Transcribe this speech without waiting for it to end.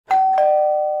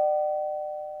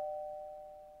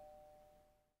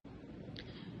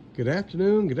Good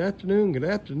afternoon, good afternoon, good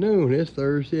afternoon. It's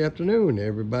Thursday afternoon.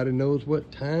 Everybody knows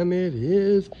what time it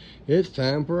is. It's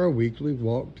time for our weekly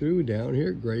walkthrough down here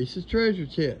at Grace's Treasure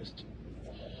Chest.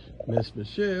 Miss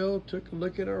Michelle took a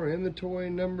look at our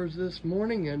inventory numbers this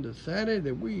morning and decided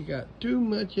that we got too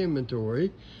much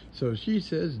inventory. So she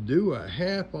says do a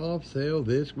half off sale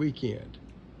this weekend.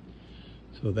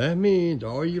 So that means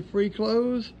all your free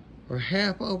clothes are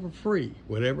half off of free.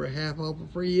 Whatever half off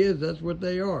of free is, that's what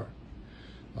they are.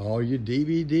 All your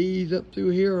DVDs up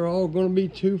through here are all going to be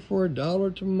 2 for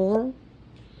 $1 tomorrow.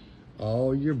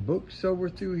 All your books over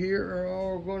through here are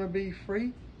all going to be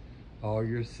free. All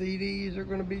your CDs are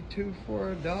going to be 2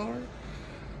 for $1.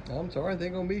 I'm sorry, they're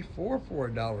going to be 4 for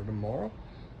 $1 tomorrow.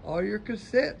 All your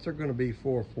cassettes are going to be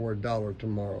 4 for $1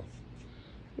 tomorrow.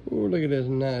 Ooh, look at this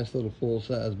nice little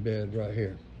full-size bed right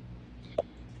here.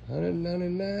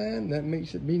 $199, that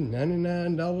makes it be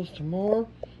 $99 tomorrow.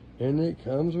 And it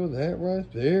comes with that right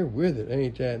there with it.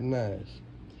 Ain't that nice?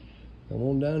 Come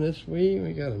on down this way.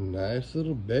 We got a nice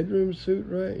little bedroom suit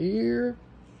right here.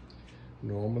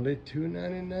 Normally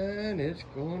 $299. It's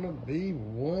going to be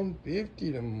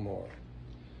 $150 tomorrow.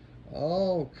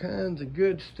 All kinds of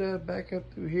good stuff back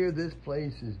up through here. This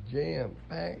place is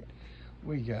jam-packed.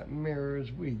 We got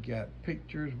mirrors. We got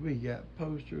pictures. We got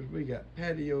posters. We got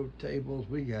patio tables.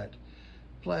 We got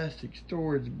plastic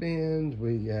storage bins.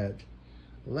 We got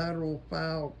lateral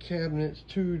file cabinets,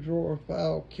 2-drawer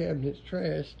file cabinets,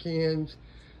 trash cans,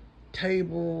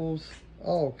 tables,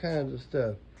 all kinds of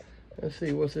stuff. Let's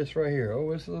see, what's this right here?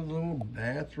 Oh, it's a little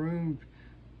bathroom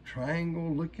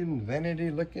triangle looking,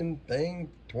 vanity looking thing.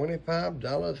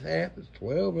 $25 half is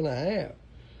 $12.50.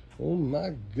 Oh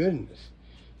my goodness.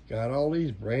 Got all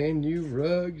these brand new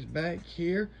rugs back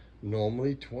here.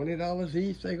 Normally $20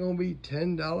 each. They're gonna be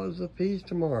 $10 a piece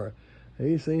tomorrow.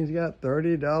 These things got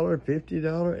 $30, $50,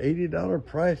 $80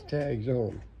 price tags on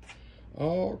them.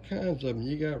 All kinds of them.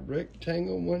 You got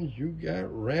rectangle ones, you got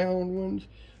round ones,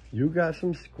 you got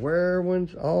some square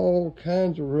ones, all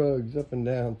kinds of rugs up and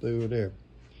down through there.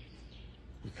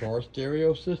 Your car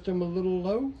stereo system a little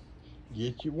low?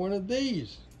 Get you one of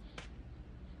these.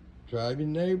 Drive your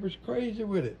neighbors crazy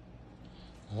with it.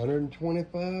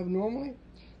 $125 normally.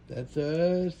 That's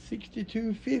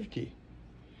 $62.50.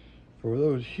 For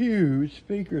those huge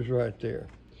speakers right there.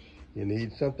 You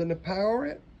need something to power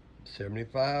it?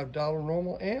 $75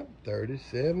 normal amp,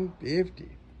 $37.50.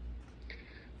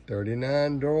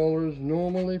 $39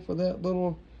 normally for that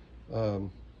little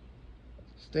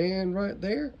stand right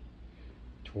there.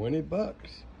 20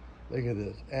 bucks. Look at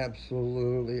this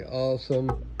absolutely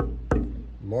awesome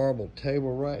marble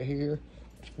table right here.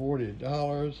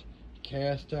 $40.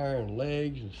 Cast iron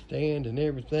legs and stand and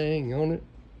everything on it.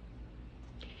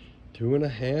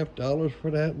 $2.50 for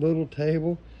that little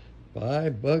table.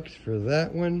 $5 for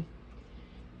that one.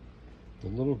 The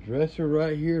little dresser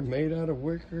right here made out of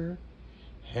wicker.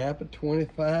 Half of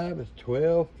 25 is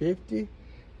 $12.50.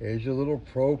 There's your little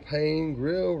propane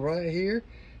grill right here.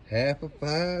 Half of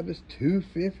 5 is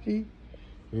 $2.50.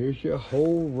 Here's your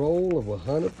whole roll of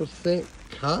 100%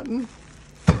 cotton.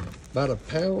 About a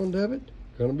pound of it.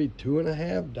 Gonna be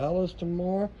 $2.50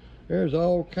 tomorrow. There's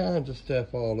all kinds of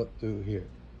stuff all up through here.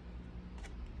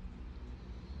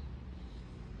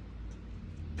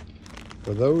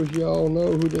 For those y'all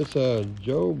know who this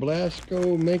Joe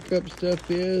Blasco makeup stuff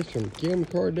is from Kim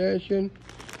Kardashian,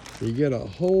 you get a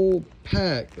whole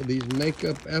pack of these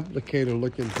makeup applicator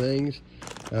looking things.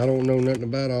 I don't know nothing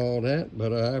about all that,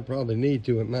 but I probably need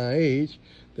to at my age.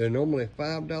 They're normally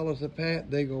 $5 a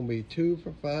pack. They're going to be 2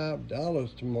 for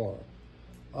 $5 tomorrow.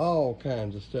 All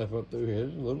kinds of stuff up through here.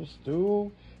 There's a little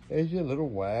stool. There's your little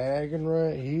wagon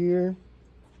right here.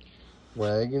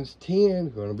 Wagon's 10,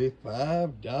 going to be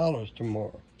 $5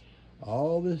 tomorrow.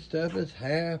 All this stuff is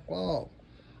half off.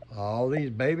 All these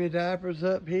baby diapers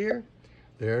up here,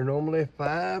 they're normally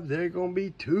 $5. They're going to be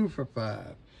 2 for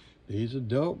 $5. These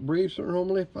adult briefs are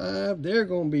normally $5. They're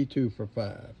going to be 2 for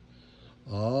 $5.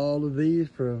 All of these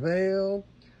Prevail,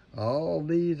 all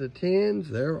these are 10s.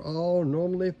 They're all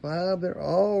normally $5. They're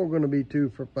all going to be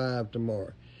 2 for $5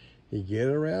 tomorrow. You get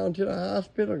around to the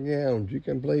hospital gowns. You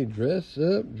can play dress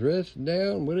up, dress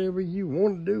down, whatever you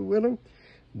want to do with them.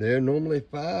 They're normally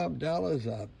 $5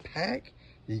 a pack.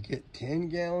 You get 10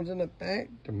 gallons in a pack.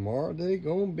 Tomorrow they're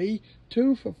going to be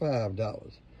 2 for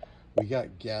 $5. We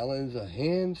got gallons of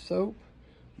hand soap.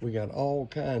 We got all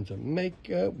kinds of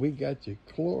makeup. We got your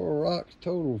Clorox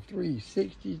Total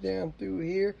 360s down through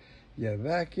here. Your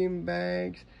vacuum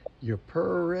bags, your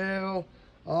Purell.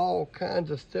 All kinds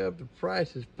of stuff. The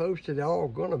price is posted. All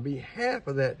going to be half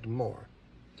of that tomorrow.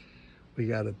 We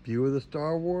got a few of the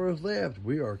Star Wars left.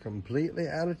 We are completely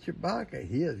out of Chewbacca.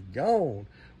 He is gone.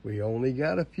 We only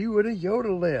got a few of the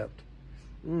Yoda left.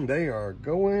 They are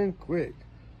going quick.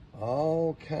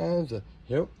 All kinds of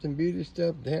health and beauty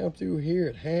stuff down through here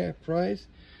at half price.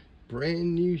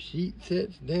 Brand new sheet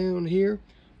sets down here.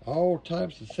 All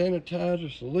types of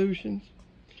sanitizer solutions.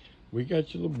 We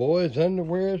got your little boys'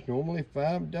 underwears, normally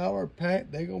 $5 a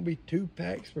pack. They're going to be 2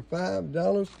 packs for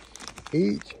 $5.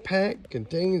 Each pack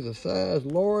contains a size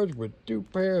large with 2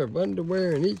 pair of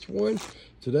underwear in each one.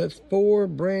 So that's 4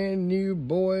 brand new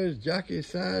boys' jockey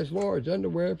size large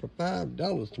underwear for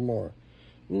 $5 tomorrow.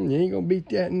 You ain't going to beat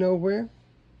that nowhere.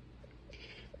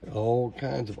 All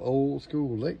kinds of old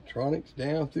school electronics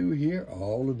down through here.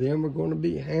 All of them are going to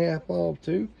be half off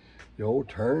too. The old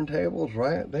turntables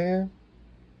right there.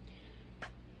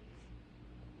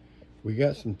 We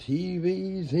got some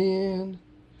TVs in.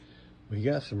 We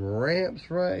got some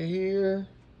ramps right here.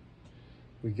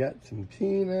 We got some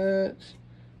peanuts.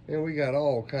 And we got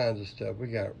all kinds of stuff. We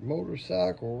got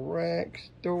motorcycle racks,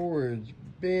 storage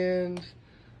bins,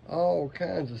 all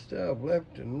kinds of stuff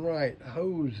left and right.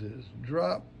 Hoses,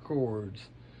 drop cords,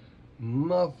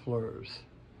 mufflers,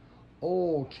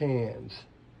 oil cans,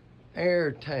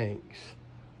 air tanks,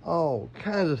 all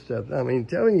kinds of stuff. I mean,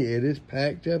 telling you, it is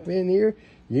packed up in here.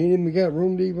 You ain't even got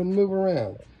room to even move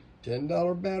around.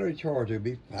 $10 battery charger will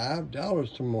be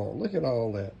 $5 tomorrow. Look at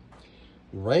all that.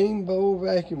 Rainbow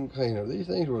vacuum cleaner. These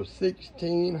things were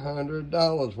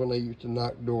 $1,600 when they used to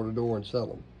knock door to door and sell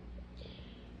them.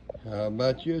 How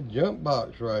about your jump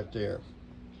box right there?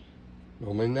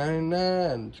 Normally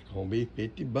 $99. It's going to be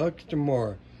 $50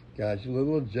 tomorrow. Got your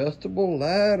little adjustable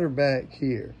ladder back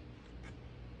here.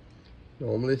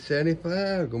 Normally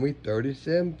 $75. Going to be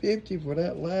 $37.50 for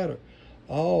that ladder.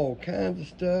 All kinds of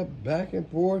stuff back and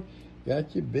forth.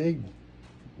 Got your big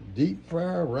deep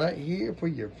fryer right here for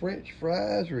your French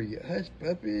fries or your hush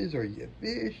puppies or your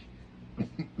fish.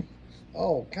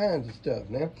 All kinds of stuff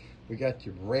now. We got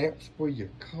your ramps for your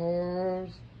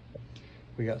cars.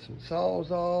 We got some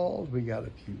sawzalls. We got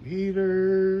a few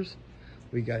heaters.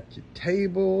 We got your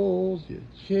tables, your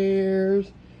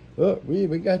chairs. Look, we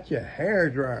got your hair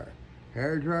dryer.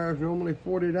 Hair dryer is normally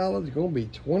 $40. It's going to be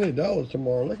 $20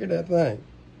 tomorrow. Look at that thing.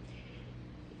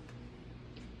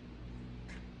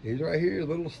 These right here,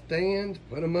 little stands.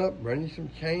 Put them up. Run you some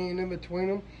chain in between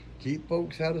them. Keep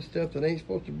folks out of stuff that ain't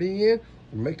supposed to be in.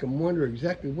 Or make them wonder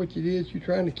exactly what it is you're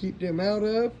trying to keep them out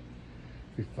of.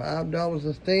 For $5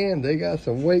 a stand, they got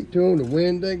some weight to them. The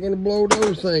wind ain't going to blow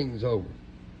those things over.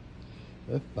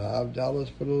 That's $5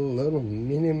 for the little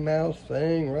Minnie Mouse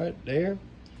thing right there.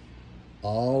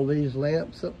 All these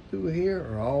lamps up through here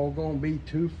are all going to be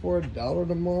 2 for $1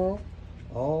 tomorrow.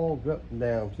 All up and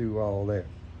down through all there.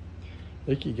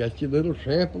 Look, you got your little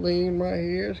trampoline right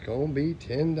here. It's going to be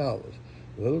 $10.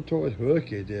 Little toys.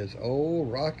 Look at this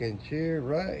old rocking chair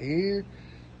right here.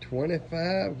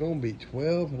 $25. Going to be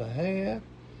 $12.50.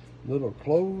 Little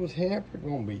clothes hamper.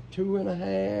 Going to be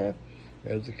 $2.50.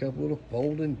 There's a couple little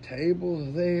folding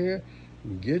tables there.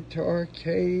 Guitar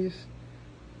case.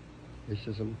 There's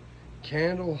just some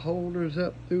candle holders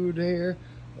up through there.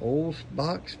 Old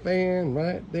box fan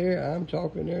right there. I'm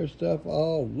talking there's stuff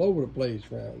all over the place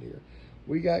around here.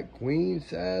 We got queen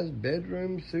size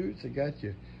bedroom suits. I got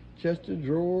your chest of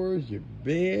drawers, your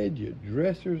bed, your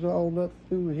dressers all up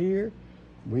through here.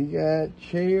 We got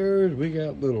chairs. We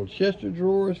got little chest of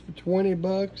drawers for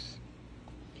 $20.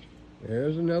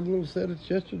 There's another little set of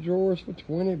chest of drawers for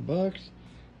 $20.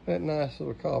 That nice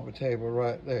little coffee table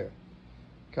right there.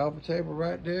 Coffee table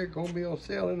right there, gonna be on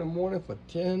sale in the morning for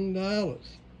 $10.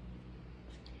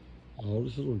 All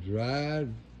this little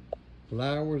dried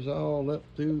flowers all up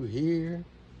through here.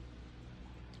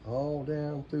 All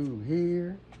down through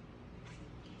here.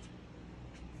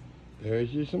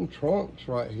 There's just some trunks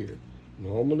right here.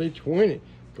 Normally $20.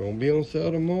 Gonna be on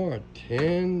sale tomorrow,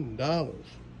 $10.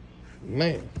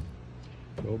 Man,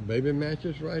 little baby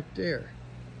mattress right there.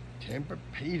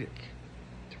 Tempur-Pedic.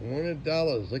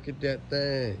 $20. Look at that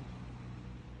thing.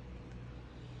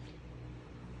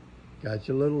 Got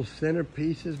your little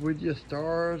centerpieces with your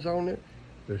stars on it.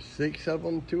 There's 6 of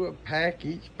them to a pack.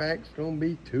 Each pack's gonna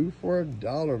be 2 for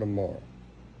 $1 tomorrow.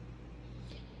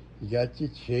 You got your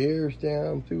chairs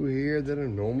down through here that are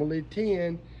normally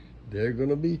 10. They're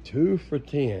gonna be 2 for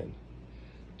 10.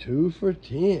 2 for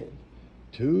 10.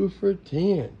 2 for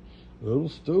 10. Little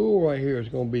stool right here is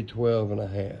gonna be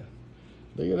 $12.50.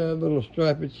 Look at that little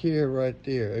striped chair right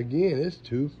there. Again, it's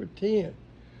 2 for 10.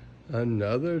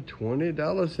 Another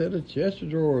 $20 set of chest of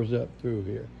drawers up through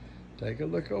here. Take a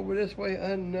look over this way.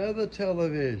 Another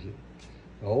television.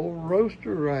 Old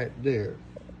roaster right there.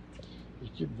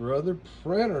 Get your brother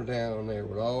printer down there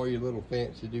with all your little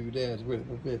fancy doodads with it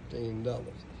for $15.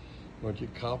 Want your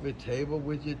coffee table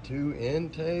with your 2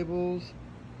 end tables?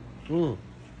 $10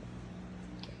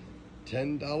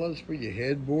 for your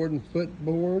headboard and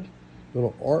footboard.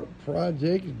 Little art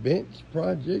projects, bench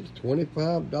projects.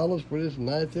 $25 for this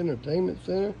nice entertainment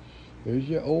center. Here's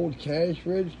your old cash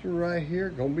register right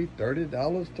here. Gonna be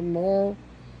 $30 tomorrow.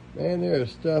 Man,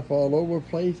 there's stuff all over the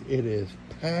place. It is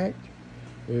packed.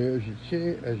 There's your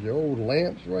chair. There's your old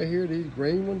lamps right here. These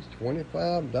green ones,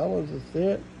 $25 a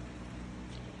set.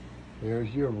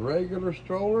 Here's your regular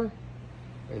stroller.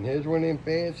 And here's one of them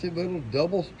fancy little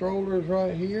double strollers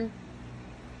right here.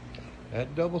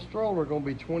 That double stroller gonna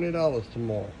be $20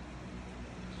 tomorrow.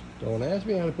 Don't ask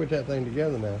me how to put that thing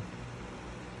together now.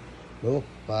 Little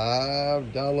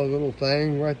 $5 little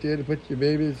thing right there to put your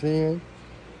babies in.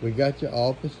 We got your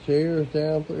office chairs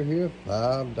down through here.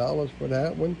 $5 for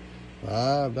that one.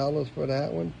 $5 for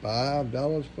that one.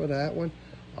 $5 for that one.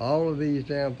 All of these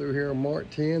down through here are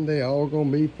marked 10. They all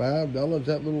gonna be $5.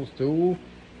 That little stool,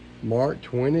 marked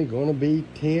 20, gonna be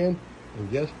 10. And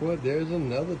guess what? There's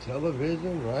another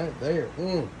television right there.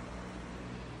 You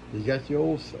got your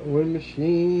old sewing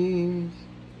machines.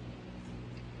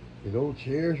 These old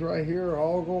chairs right here are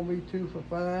all gonna be 2 for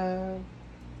 $5.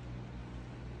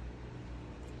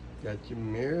 Got your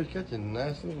mirrors, got your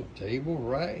nice little table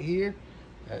right here.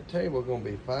 That table gonna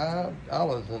be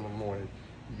 $5 in the morning.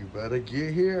 You better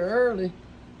get here early.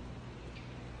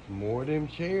 More of them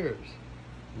chairs,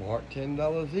 marked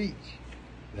 $10 each.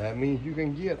 That means you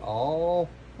can get all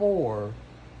 4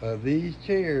 of these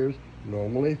chairs,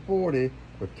 normally $40,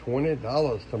 for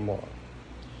 $20 tomorrow.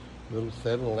 Little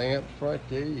set of lamps right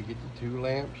there. You get your 2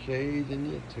 lamp shades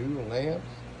and your 2 lamps.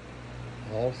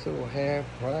 Also half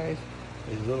price.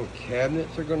 These little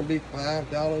cabinets are going to be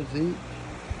 $5 each.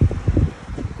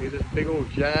 See this big old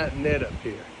giant net up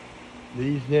here.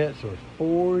 These nets are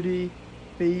 40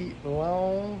 feet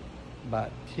long,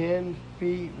 about 10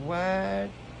 feet wide.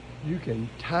 You can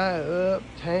tie up,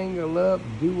 tangle up,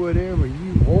 do whatever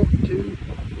you want to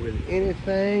with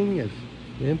anything.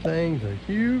 Them things are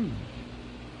huge.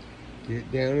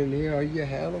 Get down in here, all your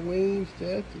Halloween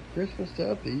stuff, your Christmas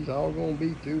stuff. These all gonna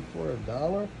be 2 for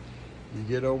 $1. You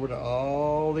get over to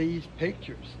all these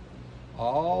pictures.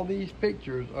 All these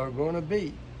pictures are gonna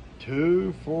be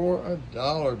 2 for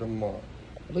 $1 tomorrow.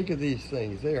 Look at these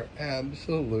things. They are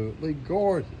absolutely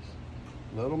gorgeous.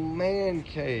 Little man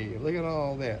cave. Look at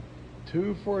all that.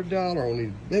 2 for $1 on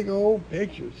these big old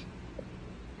pictures.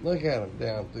 Look at them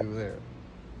down through there.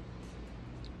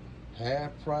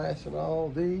 Half price on all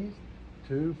these.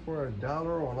 2 for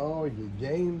 $1 on all your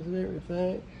games and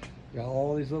everything. Got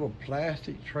all these little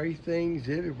plastic tray things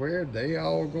everywhere. They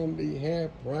all gonna be half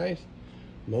price.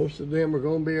 Most of them are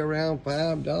gonna be around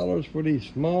 $5 for these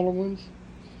smaller ones.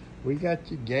 We got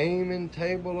your gaming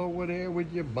table over there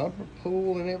with your bumper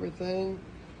pool and everything.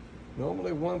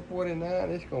 Normally $149,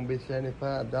 it's gonna be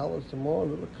 $75 tomorrow.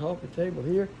 Little coffee table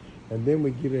here. And then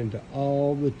we get into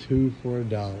all the 2 for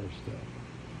 $1 stuff.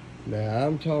 Now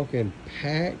I'm talking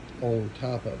packed on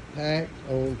top of packed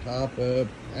on top of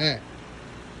packed.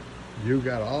 You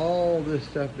got all this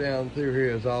stuff down through here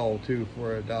is all 2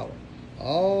 for $1.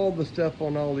 All the stuff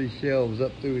on all these shelves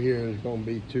up through here is gonna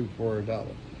be 2 for $1.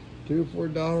 2 for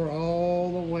 $1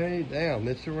 all the way down.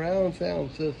 This surround sound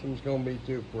system is gonna be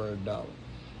 2 for $1.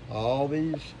 All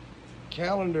these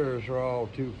calendars are all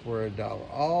 2 for $1.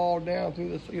 All down through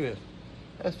this. Look at this.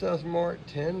 That stuff's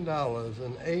marked $10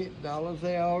 and $8.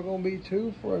 They all gonna be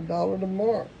 2 for $1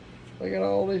 tomorrow. Look at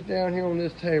all this down here on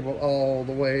this table all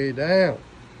the way down.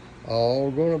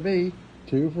 All gonna be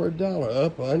 2 for $1.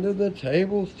 Up under the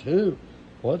tables too.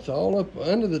 What's all up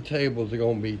under the tables are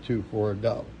gonna be 2 for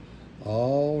 $1.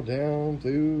 All down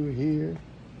through here.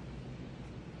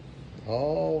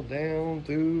 All down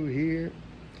through here.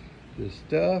 Just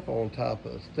stuff on top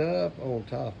of stuff on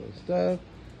top of stuff.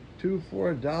 2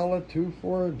 for $1, 2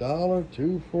 for $1,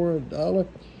 2 for $1.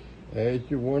 As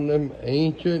you're one of them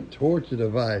ancient torture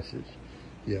devices.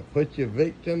 You put your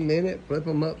victim in it, flip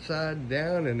them upside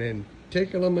down, and then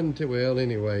tickle them until, well,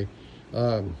 anyway.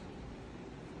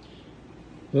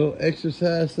 Little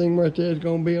exercise thing right there is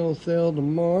going to be on sale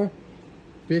tomorrow.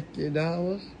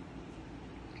 $50.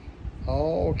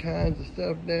 All kinds of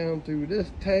stuff down through this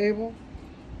table.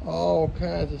 All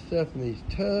kinds of stuff in these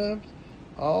tubs.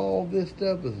 All this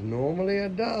stuff is normally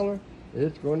 $1.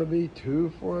 It's going to be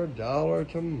 2 for $1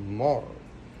 tomorrow.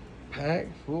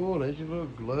 Packed full. There's your little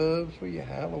gloves for your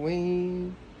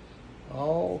Halloween.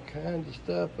 All kinds of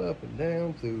stuff up and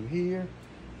down through here.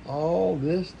 All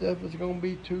this stuff is going to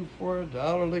be 2 for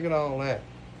 $1. Look at all that.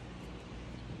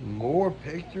 More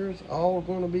pictures, all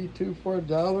gonna be 2 for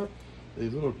 $1.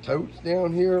 These little totes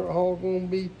down here are all gonna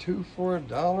be 2 for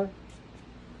 $1.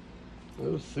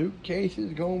 Those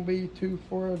suitcases gonna be 2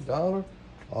 for $1.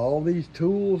 All these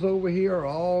tools over here are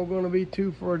all gonna be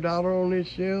 2 for $1 on this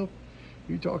shelf.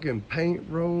 You talking paint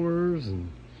rollers and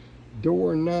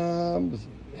doorknobs,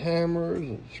 and hammers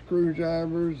and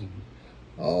screwdrivers and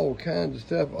all kinds of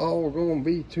stuff, all gonna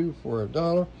be 2 for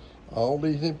 $1. All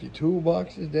these empty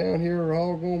toolboxes down here are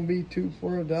all gonna be 2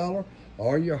 for $1.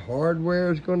 All your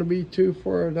hardware is gonna be 2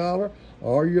 for $1.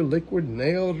 All your liquid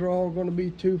nails are all gonna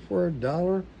be 2 for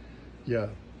 $1. Your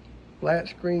flat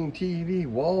screen TV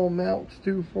wall mounts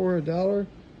 2 for $1.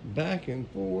 Back and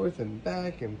forth and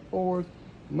back and forth.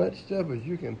 Much stuff as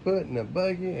you can put in a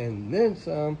buggy and then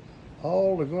some.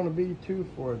 All are gonna be 2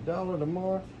 for $1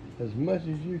 tomorrow. As much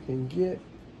as you can get.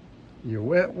 Your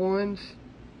wet ones,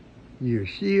 your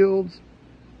shields,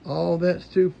 all that's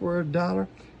 2 for $1.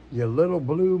 Your little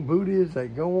blue booties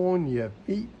that go on your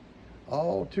feet,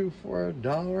 all 2 for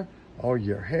 $1. All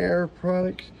your hair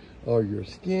products, all your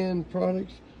skin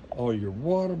products, all your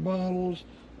water bottles,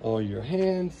 all your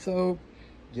hand soap,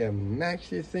 your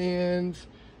maxi thins,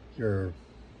 your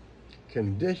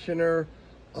conditioner,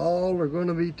 all are going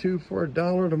to be 2 for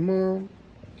 $1 tomorrow.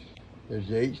 There's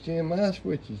your HDMI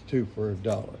switches 2 for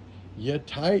 $1. Your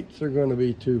tights are going to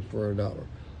be 2 for $1.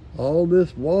 All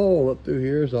this wall up through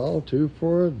here is all 2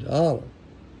 for $1.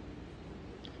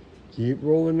 Keep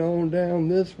rolling on down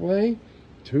this way.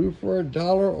 2 for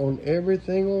 $1 on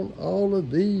everything on all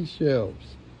of these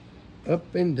shelves.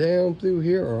 Up and down through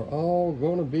here are all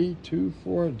going to be 2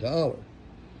 for $1.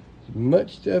 As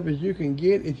much stuff as you can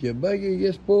get. If your buggy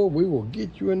gets full, we will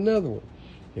get you another one.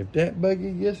 If that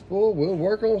buggy gets full, we'll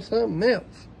work on something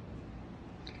else.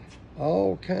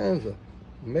 All kinds of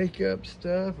makeup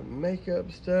stuff and makeup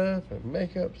stuff and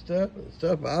makeup stuff and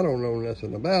stuff I don't know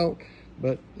nothing about.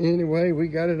 But anyway, we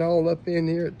got it all up in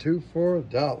here at 2 for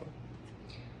 $1.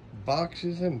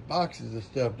 Boxes and boxes of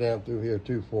stuff down through here,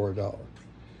 2 for $1.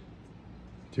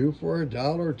 2 for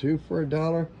 $1, 2 for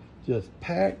 $1. Just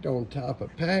packed on top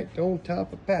of packed on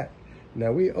top of packed.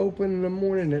 Now we open in the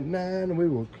morning at 9 and we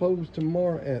will close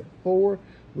tomorrow at 4.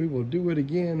 We will do it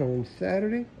again on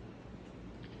Saturday.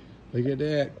 Look at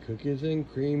that, cookies and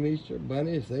cream Easter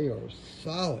bunnies. They are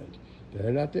solid.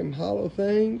 They're not them hollow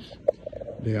things.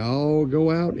 They all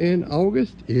go out in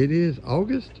August. It is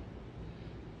August.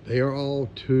 They are all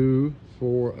 2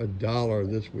 for $1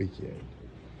 this weekend.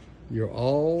 Your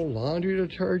all laundry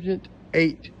detergent,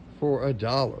 8 for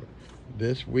 $1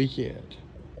 this weekend.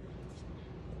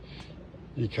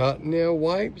 Your cottonelle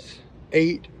wipes,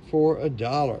 8 for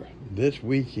 $1 this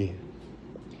weekend.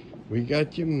 We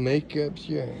got your makeups,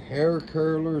 your hair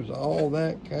curlers, all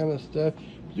that kind of stuff.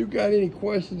 If you got any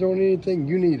questions on anything,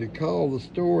 you need to call the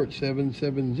store at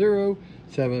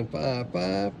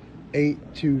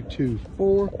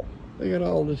 770-755-8224. They got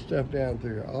all this stuff down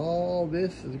through here. All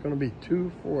this is going to be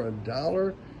 2 for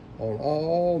 $1 on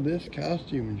all this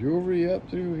costume jewelry up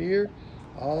through here.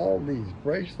 All these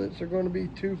bracelets are going to be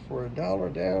 2 for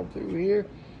 $1 down through here.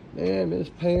 Man, Miss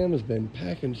Pam has been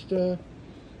packing stuff.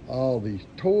 All these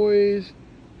toys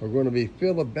are going to be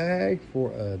fill a bag for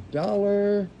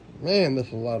 $1. Man,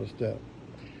 that's a lot of stuff.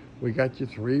 We got your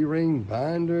 3-ring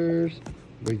binders.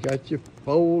 We got your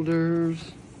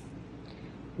folders.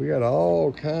 We got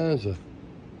all kinds of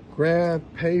graph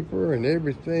paper and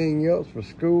everything else for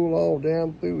school all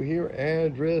down through here.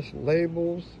 Address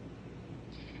labels,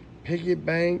 piggy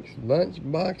banks, lunch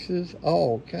boxes,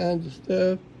 all kinds of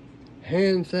stuff.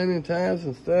 Hand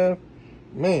sanitizer stuff.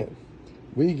 Man,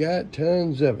 we got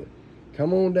tons of it.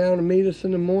 Come on down and meet us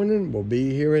in the morning. We'll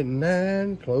be here at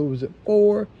 9, close at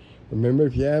 4. Remember,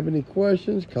 if you have any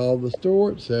questions, call the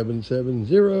store at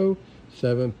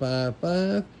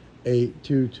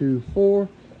 770-755-8224,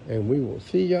 and we will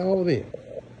see y'all then.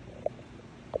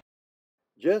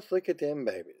 Just look at them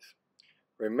babies.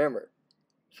 Remember,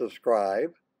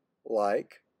 subscribe,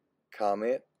 like,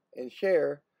 comment, and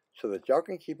share so that y'all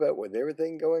can keep up with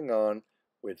everything going on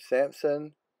with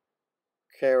Samson,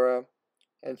 Kara,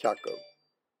 and Chaco.